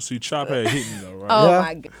 Well, see, Chop had hit me though, right? oh Yeah.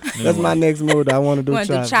 my god. That's my next move. I want to do Wanna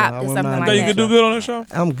do chopped. chopped I or wouldn't something mind like Think you that. could do good on that show?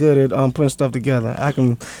 I'm good at putting stuff together. I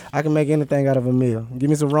can make anything out of a meal. Give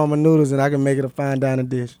me some Roman noodles and I can make it a fine dining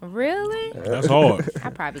dish. Really? That's hard. I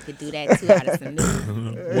probably could do that too out of some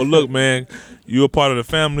noodles. Well, look, man, you're a part of the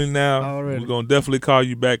family now. Already. We're gonna definitely call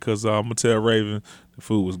you back because I'm gonna tell Raven the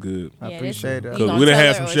food was good. I Yeah, appreciate that. You Because gonna we done tell had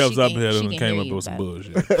her some or chefs she up can- here she that can came hear up you with some about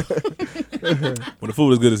bullshit. But the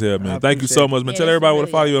food is good as hell, man. I Thank you appreciate so it. much, man. Yeah, Tell this everybody is where to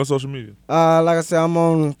really follow good. you on social media. Like I said, I'm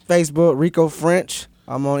on Facebook, Rico French.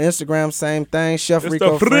 I'm on Instagram, same thing, Chef It's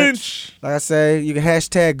Rico the French. French. Like I say, you can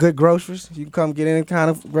hashtag good groceries. You can come get any kind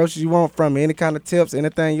of groceries you want from me, any kind of tips,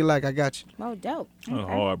 anything you like, I got you. Oh, dope. That's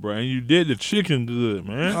hard, bro. And you did the chicken good,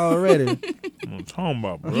 man. Already. I'm talking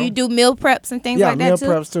about, bro. You do meal preps and things Yeah, like meal that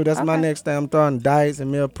too? preps too. That's my Okay. next thing. I'm throwing diets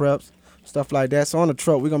and meal preps, stuff like that. So on the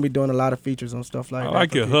truck, we're going to be doing a lot of features on stuff like I that.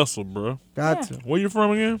 like for your people. hustle, bro. Got to. Where you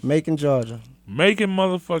from again? Macon, Georgia. Macon,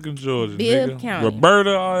 motherfucking Georgia, Bibb nigga. County.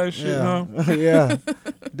 Roberta, all that shit, Yeah. huh? Yeah.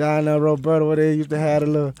 Down there, Roberta, where they used to have a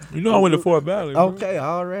little. You know I went to Fort Valley, bro. Okay,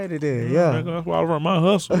 already there. Nigga, Yeah. that's why I run my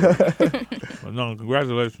hustle. But no,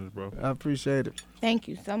 congratulations, bro. I appreciate it. Thank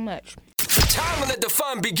you so much. Time to let the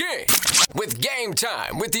fun begin with Game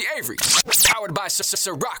Time with the Averys. Powered by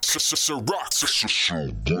Ciroc.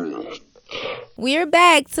 We're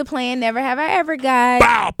back to playing Never Have I Ever, guys.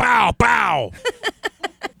 Bow, bow, bow.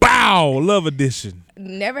 Bow, love edition.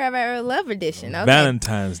 Never Have I Ever Love Edition. Okay.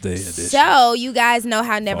 Valentine's Day edition. So you guys know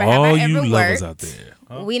how Never For Have I all Ever you lovers worked. out there.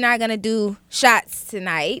 Huh? We're not gonna do shots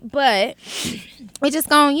tonight, but we're just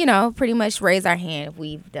gonna, pretty much raise our hand if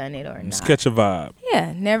we've done it or Let's not. catch a vibe.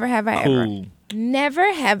 Yeah, never have I ever. Cool.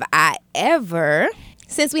 Never have I ever.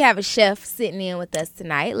 Since we have a chef sitting in with us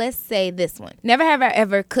tonight, let's say this one. Never have I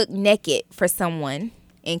ever cooked naked for someone,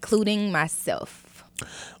 including myself.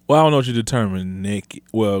 Well, I don't know what you determine naked.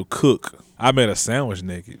 Well, cook. I made a sandwich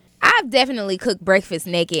naked. I've definitely cooked breakfast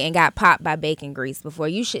naked and got popped by bacon grease before.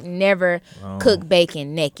 You should never cook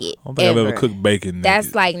bacon naked. I don't think I've ever cooked bacon naked.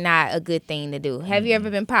 That's like not a good thing to do. Have you ever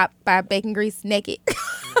been popped by bacon grease naked?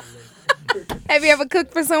 Have you ever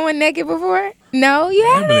cooked for someone naked before? No, you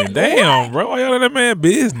haven't. Emily, damn, bro. Why y'all in that man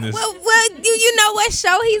business? Well, you know what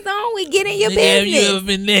show he's on? We get in your business. Have you ever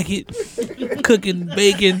been naked cooking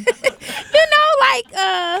bacon?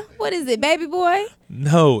 What is it, Baby Boy?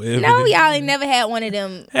 No, Emily. No, y'all ain't never had one of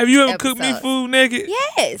them. Have you ever cooked me episodes. food naked?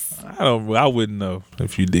 Yes. I wouldn't know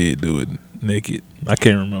if you did do it naked. I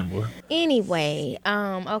can't remember. Anyway,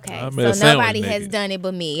 okay. I made a So sandwich nobody has naked. done it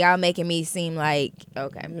but me. Y'all making me seem like,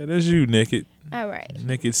 okay. Yeah, that's you naked. All right.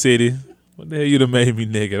 Naked City. What the hell you done made me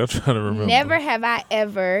naked? I'm trying to remember. Never have I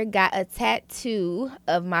ever got a tattoo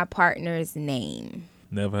of my partner's name.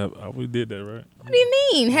 Never have. Oh, we did that, right? What do you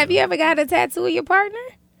mean? Have you ever got a tattoo of your partner?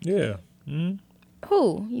 Yeah. Mm-hmm.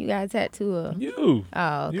 Who? You got a tattoo of? You.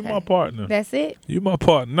 Oh, okay. You my partner. That's it? You my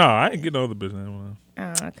partner. No, I ain't getting no other bitch name.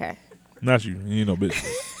 Oh, okay. Not you. You ain't no bitch.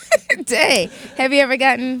 Dang. Have you ever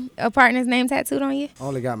gotten a partner's name tattooed on you? I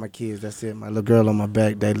only got my kids. That's it. My little girl on my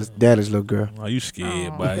back. Daddy's little girl. Oh, you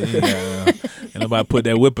scared, boy. You ain't nobody put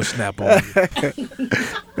that whippersnapper on you.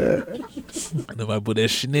 Nobody put that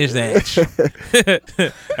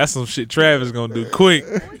schnizzatch. That's some shit Travis gonna do quick.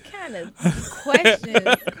 What kind of questions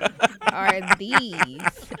are these?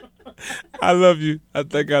 I love you. I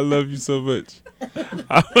think I love you so much.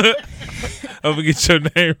 I'm gonna get your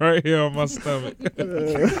name right here on my stomach.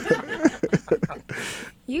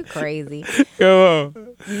 You crazy. Come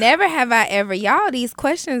on. Never have I ever. Y'all, these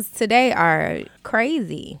questions today are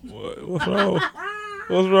crazy. What's wrong?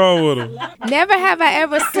 What's wrong with him? Never have I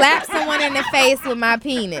ever slapped someone in the face with my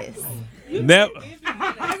penis. Never.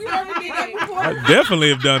 I definitely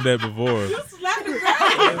have done that before.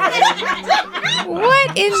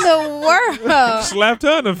 What in the world? Slapped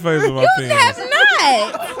her in the face with my You penis. have not.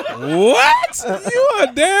 What? You a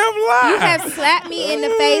damn lie. You have slapped me in the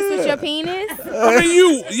face with your penis? I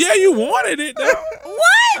mean, you wanted it though.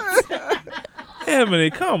 What? Emily,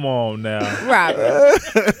 come on now. Robert.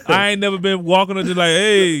 I ain't never been walking up to like,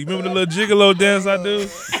 hey, remember the little gigolo dance I do?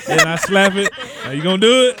 And I slap it. Are you gonna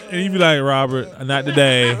do it? And you be like, Robert, not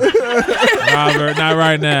today. Robert, not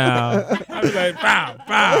right now. I was like, pow,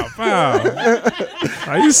 pow, pow.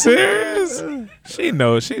 Are you serious? She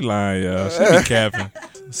knows she lying, y'all. She be capping.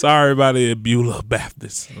 Sorry about the Beulah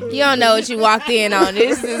Baptist. You don't know what you walked in on.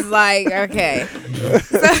 This is like, okay.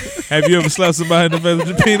 Have you ever slapped somebody in the face with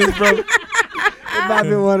your penis, bro? It might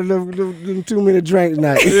be one of them 2 minute drink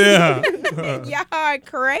nights. Yeah. Y'all are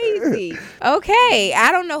crazy. Okay,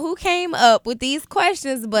 I don't know who came up with these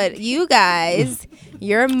questions, but you guys,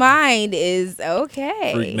 your mind is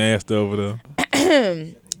okay. Freak nasty over there.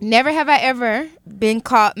 Never have I ever been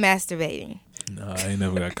caught masturbating. No, I ain't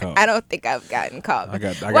never got caught. I don't think I've gotten caught. I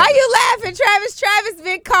got Why you laughing, Travis? Travis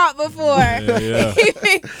been caught before. Yeah. He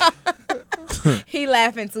been caught. He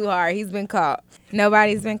laughing too hard. He's been caught.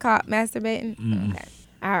 Nobody's been caught masturbating? Okay.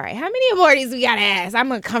 All right. How many more of these we got to ask?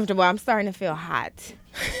 I'm uncomfortable. I'm starting to feel hot.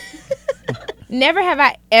 Never have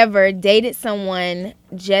I ever dated someone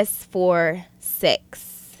just for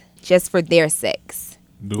sex. Just for their sex.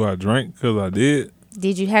 Do I drink? Because I did.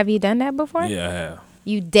 Have you done that before? Yeah, I have.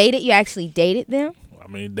 You actually dated them? I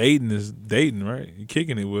mean, dating is dating, right? You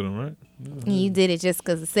kicking it with them, right? And you did it just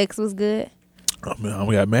because the sex was good? I mean,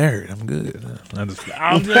 we got married. I'm good. I'm just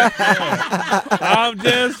playing.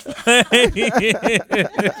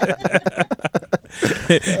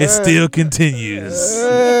 It still continues.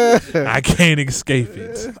 I can't escape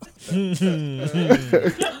it.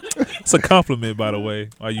 It's a compliment, by the way.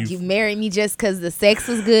 You married me just because the sex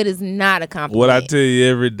was good is not a compliment. What I tell you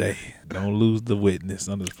every day. Don't lose the witness.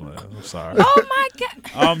 I'm just playing. I'm sorry. Oh, my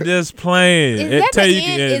God. I'm just playing. Is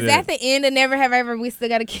that the end of Never Have I Ever? We still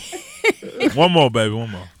got to keep... One more, baby.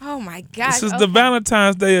 One more. Oh, my God. This is the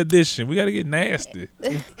Valentine's Day edition. We got to get nasty.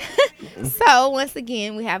 So, once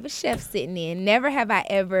again, we have a chef sitting in. Never have I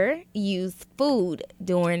ever used food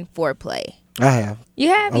during foreplay. I have. You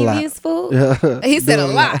have? You've used food? Yeah. He said a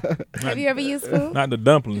lot. Have you ever used food? Not the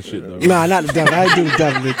dumpling shit, though. Nah, not the dumpling. I do the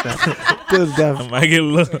dumpling. Do the I dumpling. might get a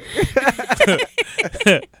little...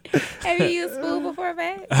 Have you used food before,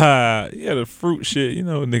 babe? Yeah, the fruit shit. You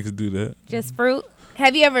know niggas do that. Just fruit?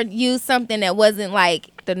 Have you ever used something that wasn't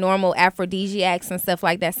like the normal aphrodisiacs and stuff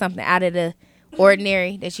like that? Something out of the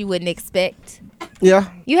ordinary that you wouldn't expect? Yeah.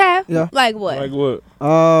 You have? Yeah. Like what? Like what?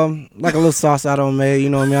 Like a little sauce I don't make. You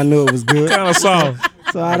know what I mean? I knew it was good. What kind of sauce?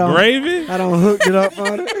 So I don't. Gravy? I don't hooked it up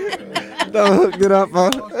on it. Don't hooked it up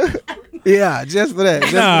on it. Yeah, just for that.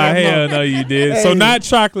 Just Nah, for that hell moment. no, you did. Hey. So not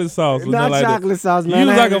chocolate sauce. Not like chocolate sauce, man. You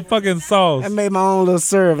was I like had a fucking sauce. I made my own little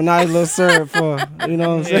syrup, a nice little syrup for, you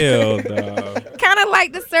know what I'm saying? Hell, dog. Kind of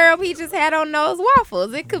like the syrup he just had on those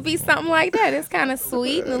waffles. It could be something like that. It's kind of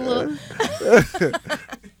sweet and a little...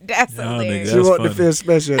 That's Y'all hilarious. niggas- She wanted to funny. feel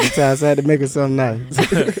special at the time, so I had to make it something nice.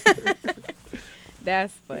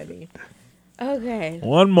 That's funny. Okay.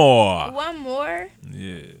 One more. One more.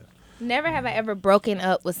 Yeah. Never have I ever broken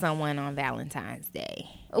up with someone on Valentine's Day.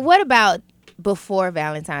 What about before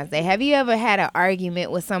Valentine's Day? Have you ever had an argument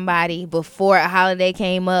with somebody before a holiday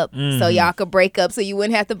came up so y'all could break up so you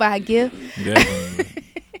wouldn't have to buy a gift? Definitely.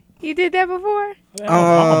 You did that before?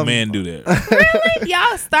 I'm a man do that. Really?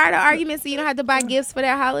 Y'all start an argument so you don't have to buy gifts for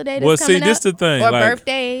that holiday that's Well, see, coming this up? the thing. Or like,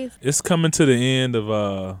 birthdays? it's coming to the end of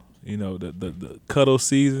the cuddle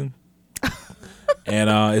season.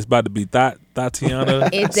 And it's about to be Tatiana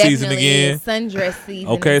It season definitely again. is sundress season.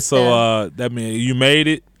 Okay, and so stuff. that means you made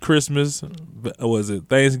it. Christmas, was it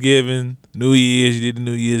Thanksgiving, New Year's? You did the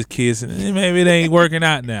New Year's kiss, and maybe it ain't working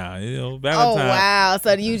out now. You know, Valentine's. Oh, wow.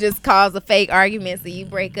 So you just cause a fake argument so you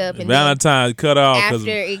break up and Valentine's cut then off after because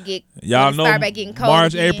it get y'all know start back getting cold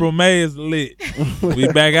March, again. April, May is lit. We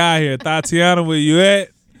back out here. Tatiana, where you at?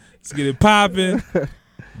 Let's get it popping.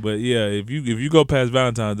 But yeah, if you go past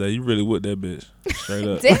Valentine's Day, you really with that bitch. Straight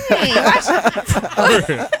up. Dang.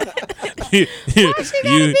 you Why she gotta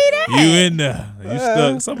be that? You in there. You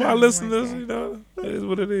stuck. Some of our listeners, you know, it is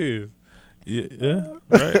what it is. Yeah,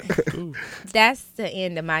 right. Cool. That's the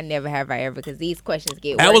end of my Never Have I Ever because these questions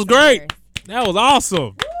get That worse was and great. worse. That was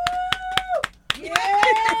awesome. Yeah.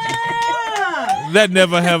 That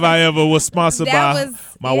Never Have I Ever was sponsored That by was-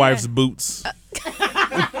 my yeah. wife's boots.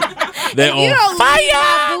 They're You on don't fire. leave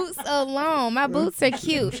my boots alone. My boots are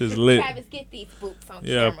cute. She's lit. Travis, get these boots on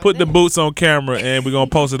Yeah, camera. put the boots on camera and we're going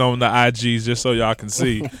to post it on the IGs just so y'all can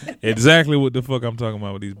see exactly what the fuck I'm talking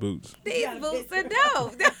about with these boots. These boots are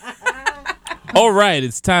dope. All right,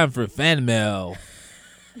 it's time for fan mail.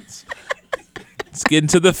 Let's get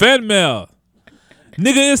into the fan mail.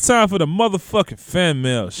 Nigga, it's time for the motherfucking fan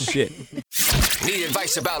mail shit. Need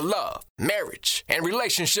advice about love, marriage, and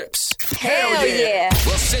relationships? Hell yeah.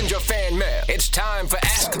 Well, send your fan mail. It's time for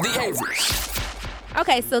Ask the Averys.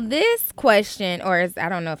 Okay, so this question, I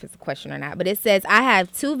don't know if it's a question or not, but it says, I have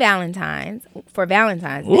 2 Valentines for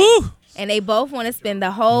Valentine's Day. Woo! and they both want to spend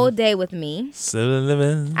the whole day with me. Still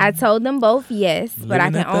living. I told them both yes, but I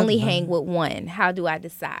Living can at that only moment. hang with one. How do I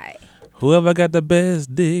decide? Whoever got the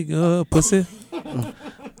best dig pussy,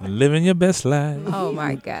 living your best life. Oh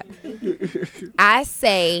my God. I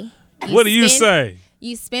say. What do you say?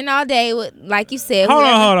 You spend all day with, like you said. Hold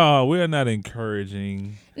whoever- on. We're not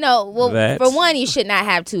encouraging. No, well, that. for one, you should not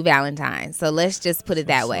have 2 Valentines. So let's just put it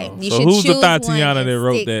that way. You So should who's the choose one Tatiana and that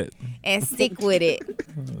wrote stick- that? And stick with it.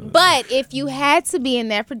 But if you had to be in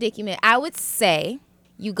that predicament, I would say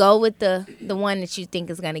you go with the one that you think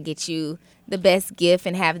is going to get you the best gift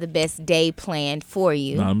and have the best day planned for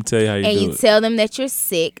you. No, I'm gonna tell you how you and do you it. tell them that you're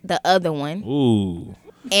sick, the other one. Ooh.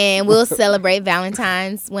 And we'll celebrate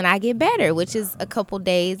Valentine's when I get better, which is a couple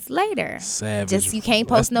days later. Savage. Just you can't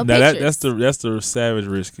post no Now pictures. That's the savage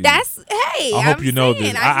risky. That's hey. I hope I'm you know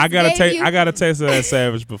saying, this. I just gave you- gotta taste of that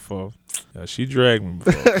savage before. Yeah, she dragged me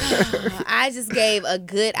before. I just gave a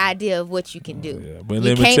good idea of what you can do. Yeah, but You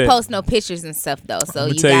let me can't tell- post no pictures and stuff though. So Let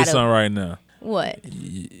me you tell you gotta something right now. what?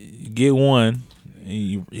 You get one and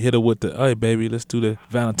you hit her with the, hey baby, let's do the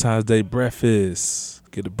Valentine's Day breakfast.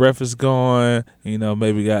 Get the breakfast going,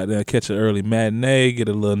 maybe catch an early matinee, get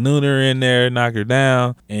a little nooner in there, knock her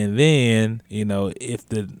down, and then,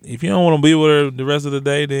 if you don't want to be with her the rest of the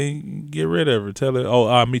day, then get rid of her. Tell her, oh,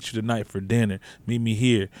 I'll meet you tonight for dinner. Meet me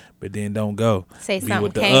here, but then don't go. Say Be something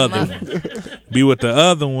with the came other up. one. Be with the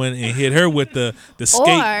other one and hit her with the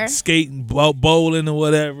Or- skating, bowling or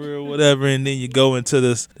whatever, and then you go into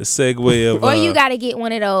the segue of. Or you got to get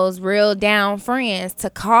one of those real down friends to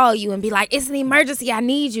call you and be like, it's an emergency. I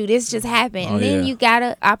need you. This just happened. Oh, and then yeah. you got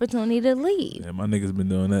an opportunity to leave. Yeah, my niggas been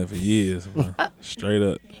doing that for years. Man. Straight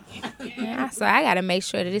up. Yeah, so I got to make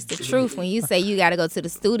sure that it's the truth when you say you got to go to the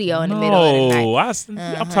studio in the middle of the night. No,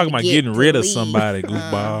 I'm talking about Get getting rid to of leave. somebody,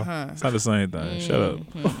 goofball. It's not the same thing. Shut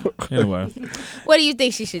up. Anyway. What do you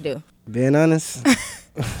think she should do? Being honest.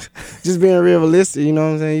 Just being realistic, you know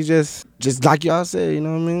what I'm saying? You just like y'all said, you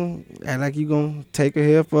know what I mean? Act like you gonna take her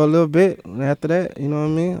here for a little bit, and after that, you know what I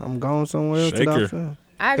mean? I'm going somewhere else. Shake her.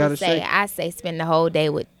 I say spend the whole day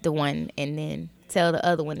with the one and then tell the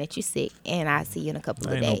other one that you're sick and I'll see you in a couple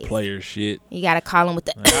of Ain't days. no player shit. You got to call them with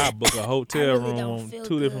the... Man, I'll book a hotel I really room don't on feel 2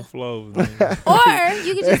 good. different floors. Man. Or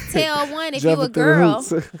you can just tell one if you a Jumping through the girl.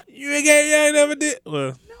 hoops. You ain't never did.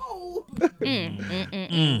 Well,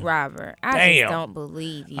 Robert, I Damn. just don't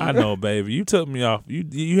believe you. I know, baby. You took me off.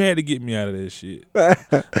 You had to get me out of that shit.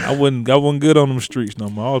 I wasn't good on them streets no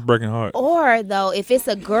more. I was breaking heart. Or though, if it's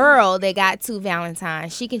a girl that got 2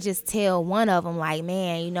 Valentines, she can just tell one of them like,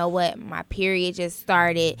 man, you know what? My period just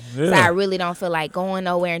started, so Yeah. I really don't feel like going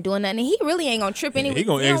nowhere and doing nothing. And he really ain't gonna trip anyway. He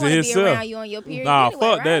gonna He don't exit wanna himself. be around you on your period. Nah, anyway,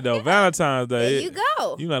 fuck right? that though. Yeah. Valentine's Day. There you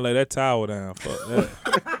go. You gotta lay that towel down. Fuck that.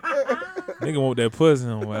 Nigga want that pussy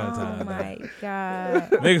on Oh Valentine's Day. my God.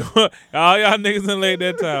 Nigga, all y'all niggas done laid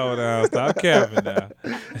that towel down. Stop capping now.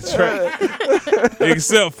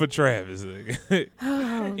 Except for Travis. Nigga.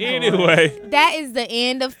 Anyway, That is the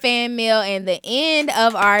end of fan mail and the end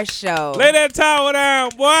of our show. lay that towel down,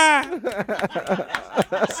 boy.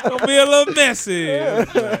 It's gonna be a little messy.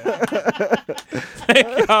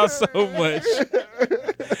 Thank y'all so much.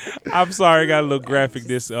 I'm sorry, I got a little graphic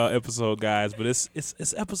this episode, guys, but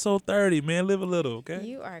it's episode 30, man. Live a little, okay?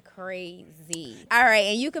 You are crazy. All right,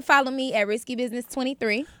 and you can follow me at Risky Business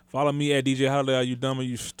 23. Follow me at DJ Holiday. Are you dumb or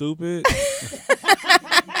you stupid?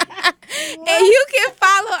 And you can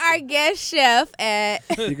follow our guest chef at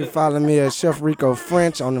You can follow me at Chef Rico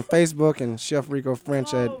French on the Facebook and Chef Rico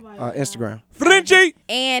French at Instagram. Frenchie!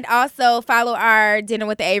 and also follow our Dinner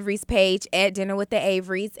with the Averys page at Dinner with the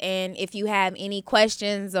Averys. And if you have any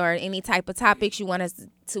questions or any type of topics you want us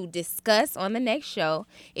to discuss on the next show,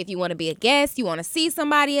 if you want to be a guest, you want to see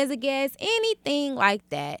somebody as a guest, anything like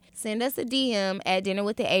that, send us a DM at Dinner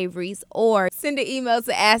with the Averys or send an email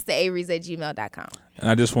to asktheaverys@gmail.com. And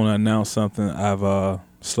I just want to announce something. I've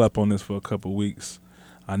slept on this for a couple weeks.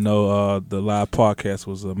 I know the live podcast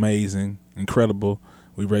was amazing, incredible.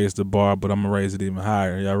 We raised the bar, but I'm going to raise it even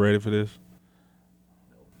higher. Y'all ready for this?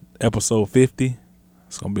 Episode 50.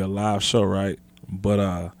 It's going to be a live show, right?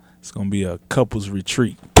 But it's going to be a couples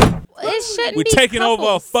retreat. It shouldn't We're be taking over a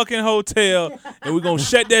couples. fucking hotel, and we're going to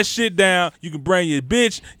shut that shit down. You can bring your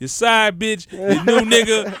bitch, your side bitch, your new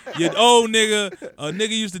nigga, your old nigga, a nigga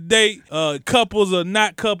used to date, couples or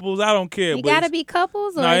not couples. I don't care. You but gotta be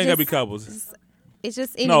couples, or No, it ain't got to be just- couples. It's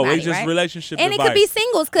just anybody, No, it's just right? relationship And it advice. could be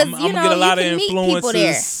singles because I'm you gonna know get a lot you of can meet people there.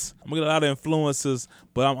 influences. I'm gonna get a lot of influences,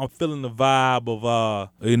 but I'm feeling the vibe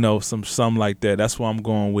of something like that. That's where I'm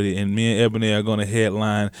going with it. And me and Ebony are gonna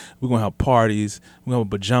headline. We're gonna have parties. We're gonna have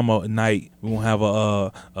a pajama night. We're gonna have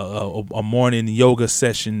a morning yoga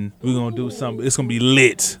session. We're gonna do something. It's gonna be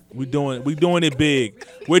lit. We doing it big.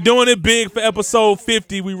 We're doing it big for episode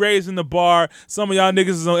 50. We raising the bar. Some of y'all niggas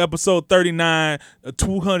is on episode 39,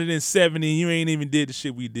 270. You ain't even did the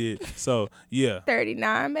shit we did. So yeah.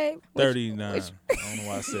 39, babe. 39. I don't know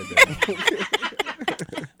why I said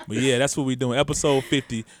that. But yeah, that's what we doing. Episode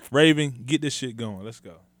 50. Raven, get this shit going. Let's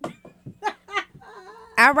go.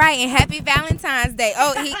 All right, and happy Valentine's Day.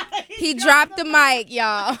 Oh, he dropped the mic,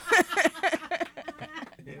 y'all.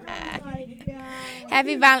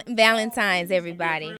 Happy Valentine's, everybody.